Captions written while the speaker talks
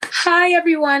Hi,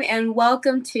 everyone, and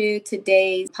welcome to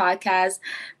today's podcast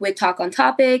with Talk on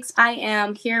Topics. I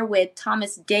am here with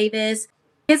Thomas Davis.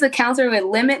 He's a counselor with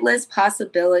Limitless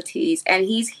Possibilities, and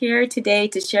he's here today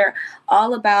to share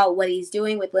all about what he's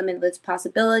doing with Limitless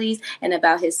Possibilities and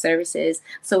about his services.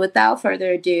 So without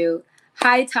further ado,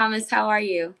 hi, Thomas. How are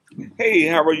you? Hey,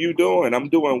 how are you doing? I'm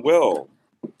doing well.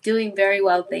 Doing very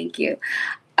well, thank you.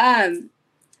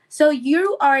 So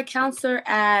you are a counselor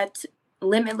at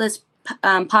Limitless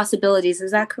Possibilities, is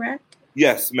that correct?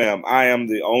 Yes, ma'am. I am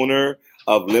the owner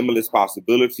of Limitless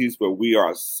Possibilities, where we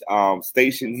are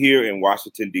stationed here in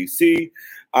Washington, D.C.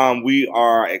 We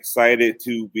are excited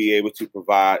to be able to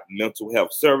provide mental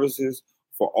health services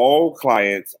for all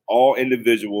clients, all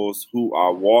individuals who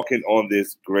are walking on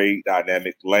this great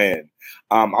dynamic land.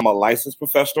 I'm a licensed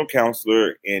professional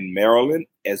counselor in Maryland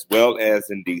as well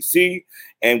as in D.C.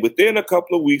 And within a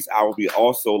couple of weeks, I will be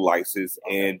also licensed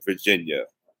in Virginia.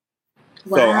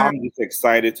 Wow. So I'm just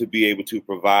excited to be able to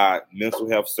provide mental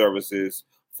health services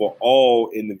for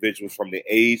all individuals from the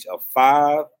age of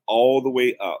 5 all the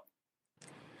way up.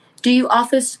 Do you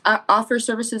offer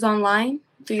services online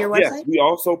through your website? Yes, we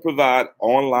also provide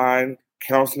online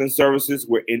counseling services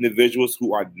where individuals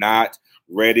who are not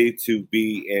ready to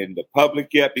be in the public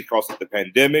yet because of the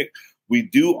pandemic. We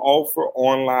do offer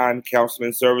online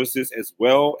counseling services as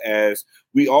well as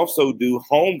we also do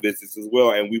home visits as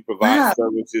well. And we provide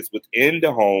services within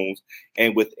the homes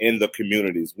and within the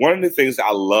communities. One of the things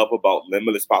I love about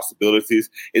Limitless Possibilities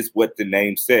is what the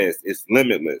name says. It's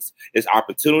limitless. It's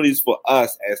opportunities for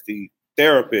us as the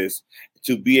therapists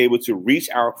to be able to reach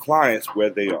our clients where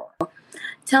they are.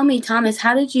 Tell me, Thomas,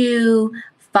 how did you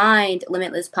find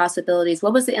Limitless Possibilities?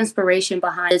 What was the inspiration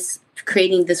behind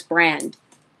creating this brand?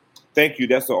 Thank you.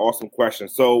 That's an awesome question.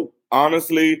 So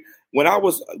honestly, when I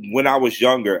was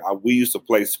younger, we used to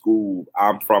play school.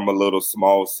 I'm from a little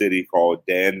small city called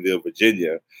Danville,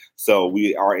 Virginia. So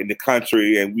we are in the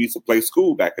country, and we used to play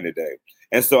school back in the day.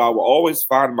 And so I would always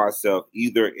find myself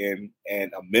either in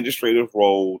an administrative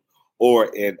role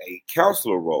or in a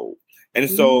counselor role. And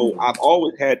so I've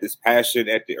always had this passion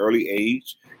at the early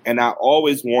age. And I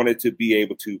always wanted to be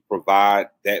able to provide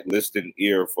that listening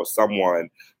ear for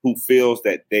someone who feels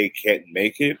that they can't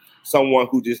make it, someone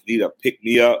who just need a pick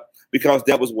me up, because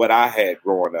that was what I had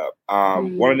growing up.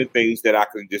 One of the things that I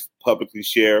can just publicly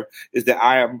share is that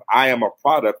I am a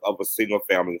product of a single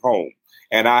family home,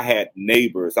 and I had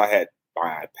neighbors, I had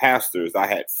my pastors, I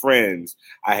had friends,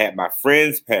 I had my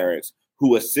friends' parents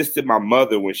who assisted my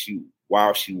mother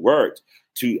while she worked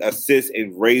to assist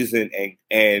in raising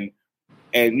and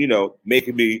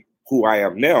making me who I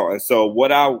am now. And so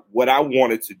what I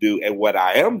wanted to do and what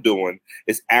I am doing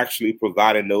is actually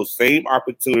providing those same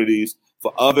opportunities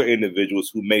for other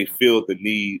individuals who may feel the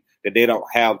need that they don't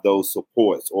have those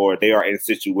supports, or they are in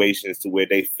situations to where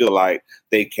they feel like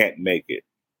they can't make it.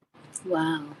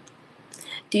 Wow.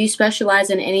 Do you specialize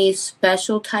in any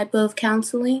special type of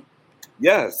counseling?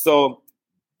 Yes. So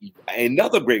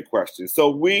another great question.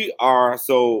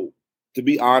 To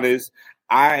be honest,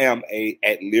 I am a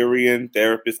Adlerian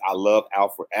therapist. I love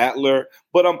Alfred Adler,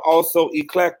 but I'm also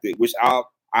eclectic, which I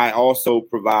also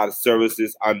provide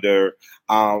services under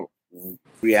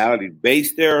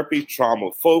reality-based therapy,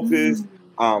 trauma-focused,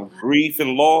 grief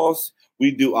and loss.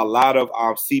 We do a lot of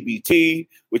CBT,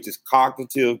 which is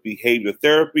cognitive behavior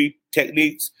therapy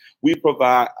techniques. We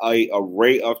provide an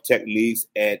array of techniques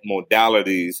and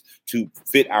modalities to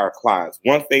fit our clients.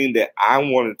 One thing that I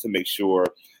wanted to make sure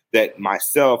that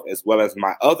myself, as well as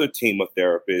my other team of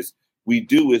therapists, we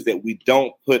do is that we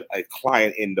don't put a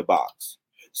client in the box.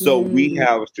 So we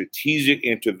have strategic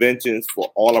interventions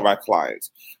for all of our clients.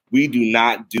 We do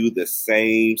not do the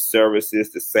same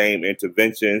services, the same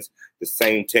interventions, the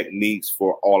same techniques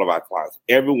for all of our clients.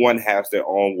 Everyone has their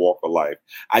own walk of life.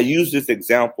 I used this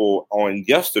example on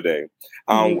yesterday.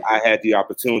 I had the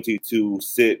opportunity to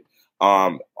sit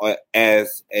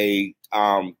as a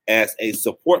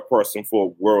support person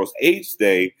for World AIDS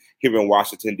Day here in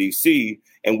Washington, D.C.,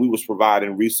 and we was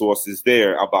providing resources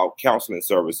there about counseling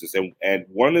services. And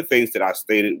one of the things that I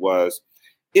stated was,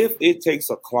 if it takes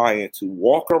a client to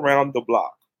walk around the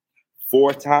block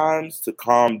 4 times to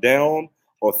calm down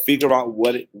or figure out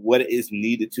what is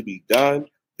needed to be done,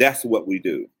 that's what we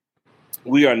do.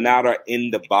 We are not an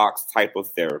in-the-box type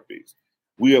of therapies.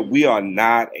 We are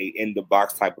not a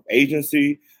in-the-box type of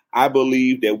agency. I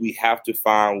believe that we have to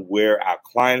find where our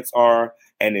clients are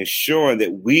and ensuring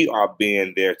that we are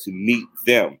being there to meet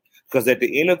them. Because at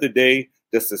the end of the day,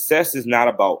 the success is not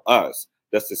about us.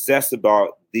 The success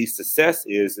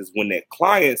is when that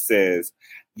client says,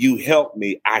 "You helped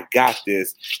me, I got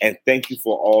this, and thank you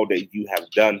for all that you have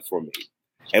done for me."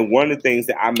 And one of the things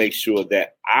that I make sure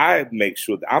that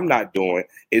I'm not doing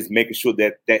is making sure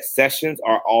that sessions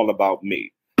are all about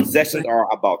me. Sessions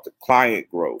are about the client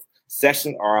growth.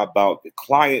 Sessions are about the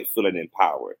client feeling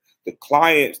empowered. The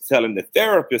client telling the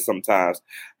therapist sometimes,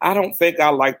 I don't think I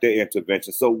like their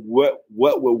intervention. So what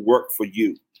will work for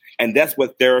you? And that's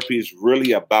what therapy is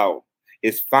really about,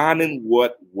 is finding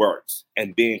what works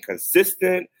and being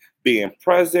consistent, being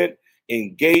present,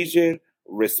 engaging,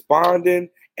 responding,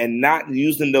 and not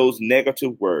using those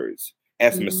negative words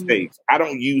as mistakes. I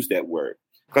don't use that word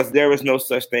because there is no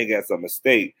such thing as a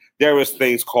mistake. There is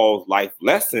things called life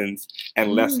lessons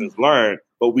and lessons learned,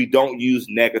 but we don't use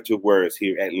negative words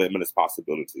here at Limitless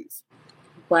Possibilities.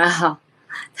 Wow.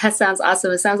 That sounds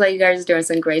awesome. It sounds like you guys are doing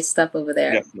some great stuff over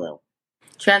there. Yes, ma'am.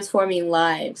 Transforming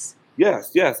lives.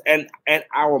 Yes. And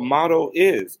our motto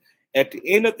is, at the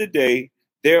end of the day,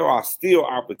 there are still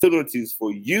opportunities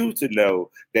for you to know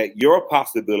that your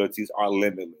possibilities are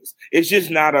limitless. It's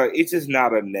just not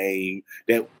a name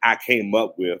that I came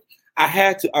up with. I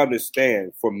had to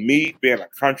understand, for me being a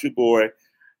country boy,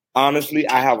 honestly,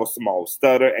 I have a small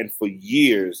stutter, and for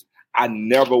years, I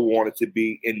never wanted to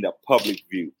be in the public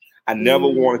view. I never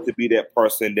wanted to be that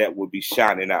person that would be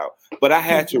shining out. But I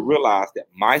had to realize that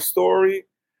my story,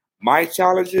 my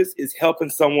challenges is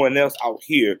helping someone else out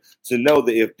here to know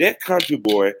that if that country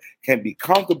boy can be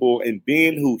comfortable in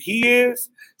being who he is,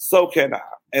 so can I.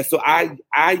 And so I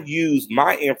use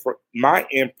my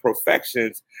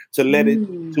imperfections to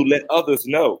let others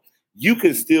know you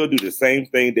can still do the same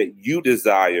thing that you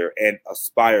desire and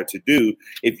aspire to do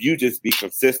if you just be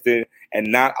consistent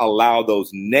and not allow those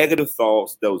negative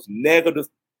thoughts, those negative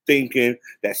thinking,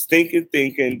 that stinking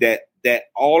thinking, that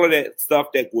all of that stuff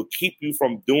that will keep you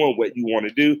from doing what you want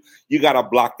to do, you got to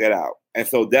block that out. And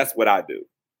so that's what I do.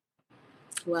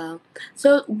 Wow.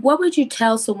 So what would you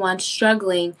tell someone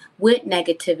struggling with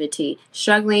negativity,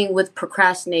 struggling with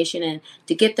procrastination, and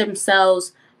to get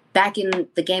themselves back in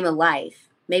the game of life?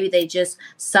 Maybe they just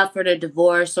suffered a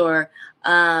divorce or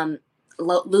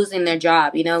losing their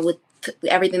job, with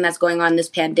everything that's going on in this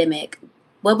pandemic.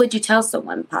 What would you tell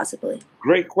someone possibly?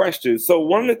 Great question. So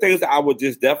one of the things that I would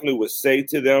just definitely would say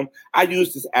to them, I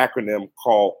use this acronym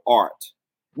called ART.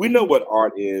 We know what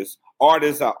art is. Art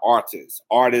is an artist.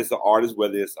 Art is an artist,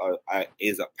 whether it's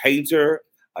a painter,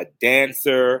 a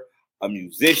dancer, a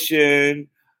musician,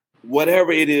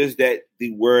 whatever it is that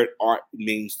the word art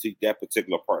means to that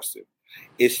particular person.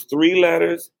 It's 3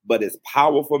 letters, but it's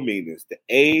powerful meanings. The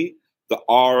A, the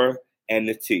R, and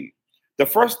the T. The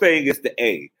first thing is the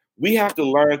A. We have to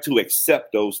learn to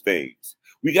accept those things.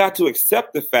 We got to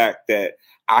accept the fact that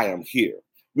I am here.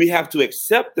 We have to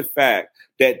accept the fact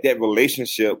that that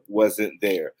relationship wasn't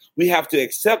there. We have to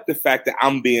accept the fact that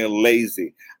I'm being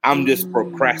lazy. I'm just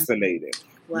procrastinating.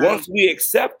 Wow. Once we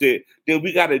accept it, then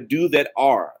we got to do that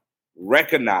R,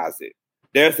 recognize it.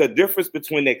 There's a difference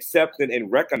between accepting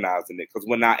and recognizing it. Because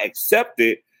when I accept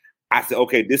it, I say,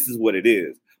 okay, this is what it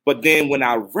is. But then when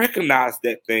I recognize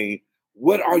that thing,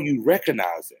 what are you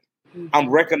recognizing? I'm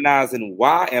recognizing,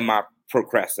 why am I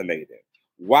procrastinating?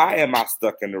 Why am I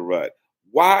stuck in the rut?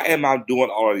 Why am I doing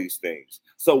all of these things?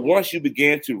 So once you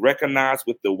begin to recognize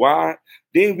with the why,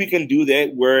 then we can do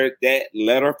that word, that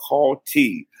letter called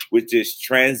T, which is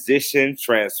transition,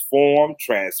 transform,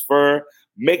 transfer.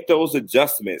 Make those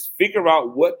adjustments. Figure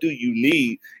out what do you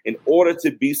need in order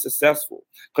to be successful.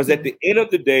 Because at the end of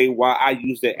the day, why I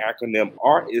use that acronym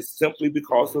ART is simply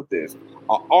because of this.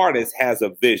 An artist has a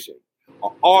vision.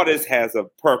 An artist has a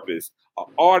purpose. An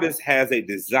artist has a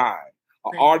design.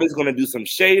 An artist is going to do some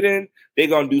shading. They're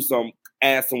going to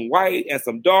add some white and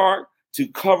some dark to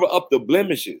cover up the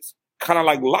blemishes. Kind of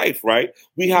like life, right?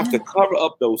 We have to cover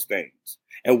up those things.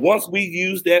 And once we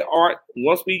use that art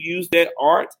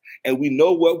and we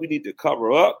know what we need to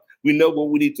cover up, we know what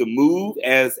we need to move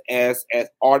as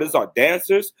artists or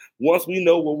dancers. Once we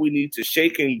know what we need to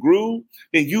shake and groove,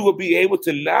 then you will be able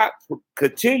to not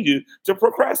continue to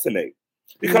procrastinate,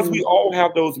 because we all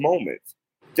have those moments.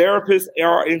 Therapists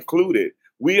are included.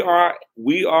 We are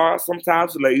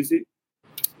sometimes lazy.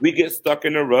 We get stuck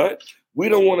in a rut. We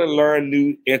don't want to learn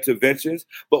new interventions,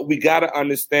 but we got to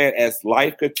understand, as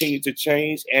life continues to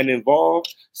change and evolve,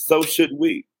 so should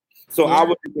we. So I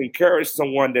would encourage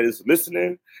someone that is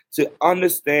listening to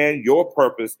understand your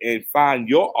purpose and find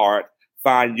your art,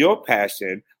 find your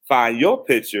passion, find your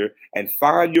picture, and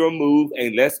find your move,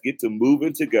 and let's get to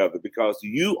moving together, because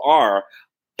you are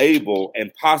able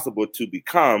and possible to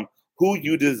become who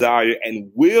you desire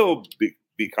and will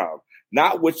become.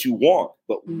 Not what you want,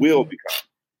 but will become.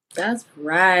 That's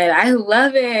right. I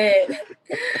love it.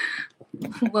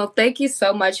 Well, thank you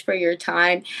so much for your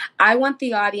time. I want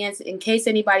the audience, in case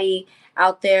anybody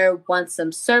out there wants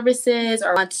some services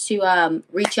or wants to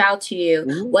reach out to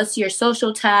you, what's your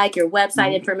social tag, your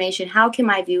website information? How can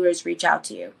my viewers reach out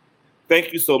to you?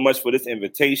 Thank you so much for this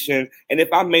invitation. And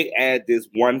if I may add this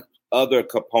one other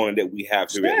component that we have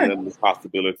here at Limitless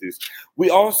Possibilities, we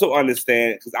also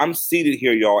understand, because I'm seated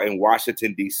here, y'all, in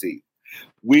Washington, D.C.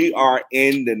 We are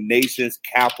in the nation's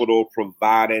capital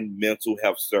providing mental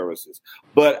health services.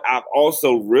 But I've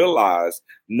also realized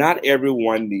not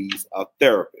everyone needs a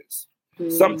therapist.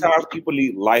 Sometimes people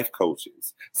need life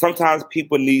coaches. Sometimes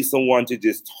people need someone to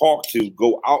just talk to,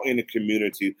 go out in the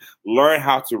community, learn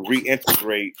how to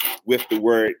reintegrate with the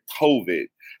word COVID.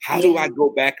 How do I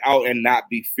go back out and not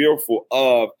be fearful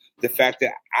of the fact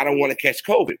that I don't want to catch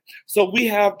COVID? So we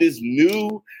have this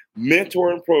new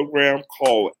mentoring program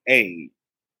called AIM,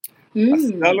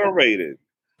 Accelerated,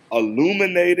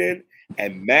 Illuminating,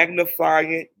 and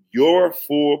Magnifying Your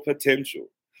Full Potential.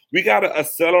 We got to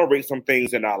accelerate some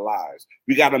things in our lives.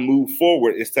 We got to move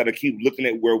forward instead of keep looking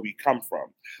at where we come from.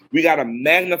 We got to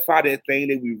magnify that thing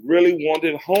that we really want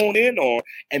to hone in on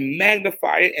and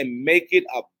magnify it and make it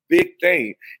a big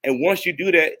thing. And once you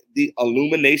do that, the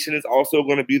illumination is also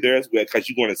going to be there as well, because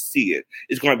you're going to see it.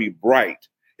 It's going to be bright.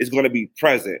 It's going to be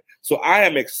present. So I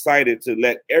am excited to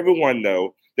let everyone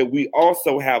know that we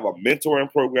also have a mentoring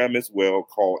program as well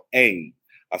called AIM,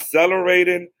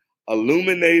 Accelerating,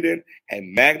 Illuminating,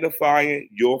 and Magnifying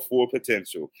Your Full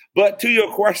Potential. But to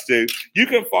your question, you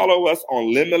can follow us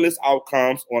on Limitless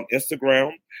Outcomes on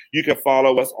Instagram. You can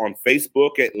follow us on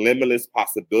Facebook at Limitless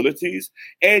Possibilities.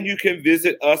 And you can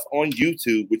visit us on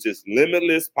YouTube, which is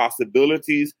Limitless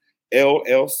Possibilities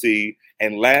LLC.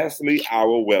 And lastly,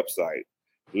 our website,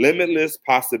 Limitless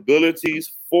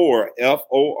Possibilities for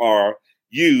FORUYOU.com.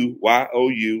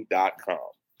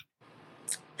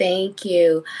 Thank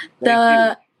you.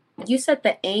 You said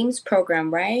the AIMS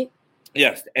program, right?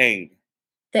 Yes, the AIM.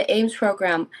 The AIMS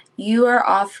program. You are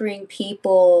offering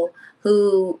people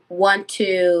who want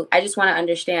to, I just want to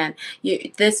understand,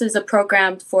 this is a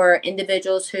program for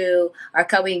individuals who are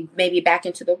coming maybe back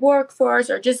into the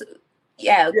workforce or just,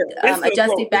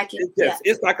 adjusting back in.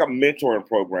 It's like a mentoring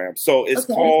program. So it's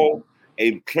called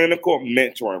a clinical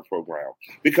mentoring program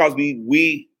because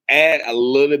we add a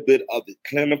little bit of the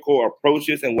clinical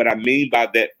approaches. And what I mean by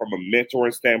that from a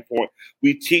mentoring standpoint,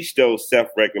 we teach those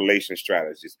self-regulation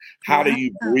strategies. How do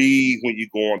you breathe when you're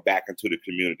going back into the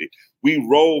community? We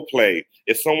role play.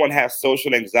 If someone has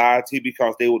social anxiety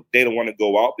because they don't want to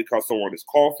go out because someone is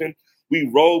coughing, we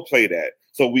role play that.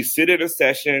 So we sit in a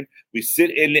session, we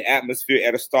sit in the atmosphere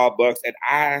at a Starbucks,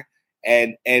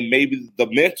 and maybe the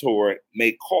mentor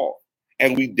may cough.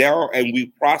 And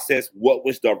we process what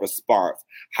was the response.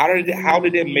 How did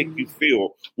it make you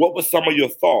feel? What were some of your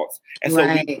thoughts? And so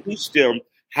we teach them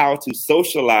how to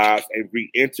socialize and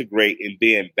reintegrate in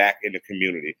being back in the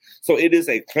community. So it is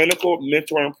a clinical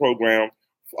mentoring program,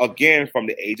 again, from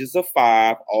the ages of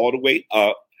 5 all the way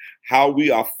up. How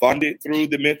we are funded through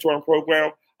the mentoring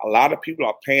program. A lot of people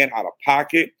are paying out of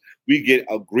pocket. We get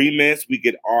agreements, we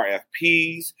get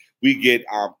RFPs, we get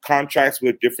contracts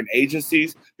with different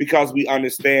agencies because we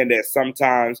understand that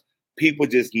sometimes people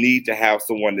just need to have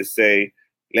someone to say,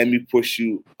 let me push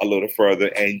you a little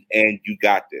further and you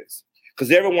got this.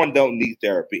 Because everyone don't need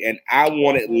therapy. And I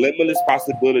wanted Limitless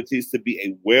Possibilities to be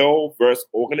a well-versed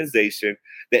organization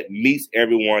that meets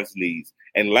everyone's needs.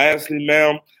 And lastly,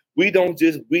 ma'am, we don't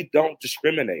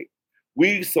discriminate.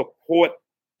 We support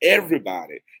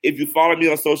everybody. If you follow me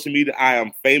on social media, I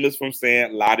am famous from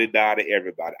saying la-di-da to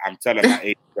everybody. I'm telling my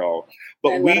age, y'all.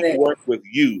 But we work with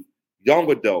youth, young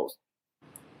adults,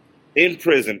 in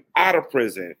prison, out of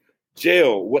prison,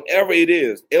 jail, whatever it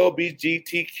is,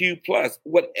 LGBTQ+,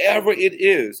 whatever it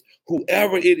is,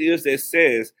 whoever it is that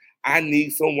says, I need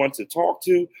someone to talk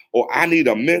to or I need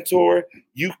a mentor,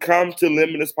 you come to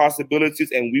Limitless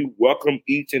Possibilities and we welcome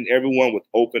each and everyone with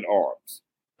open arms.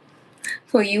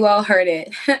 Well, you all heard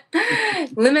it.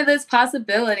 Limitless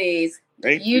Possibilities.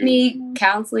 You need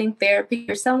counseling, therapy,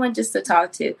 or someone just to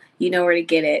talk to. You know where to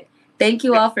get it. Thank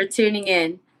you all for tuning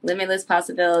in. Limitless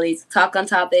Possibilities. Talk on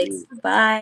topics. Bye.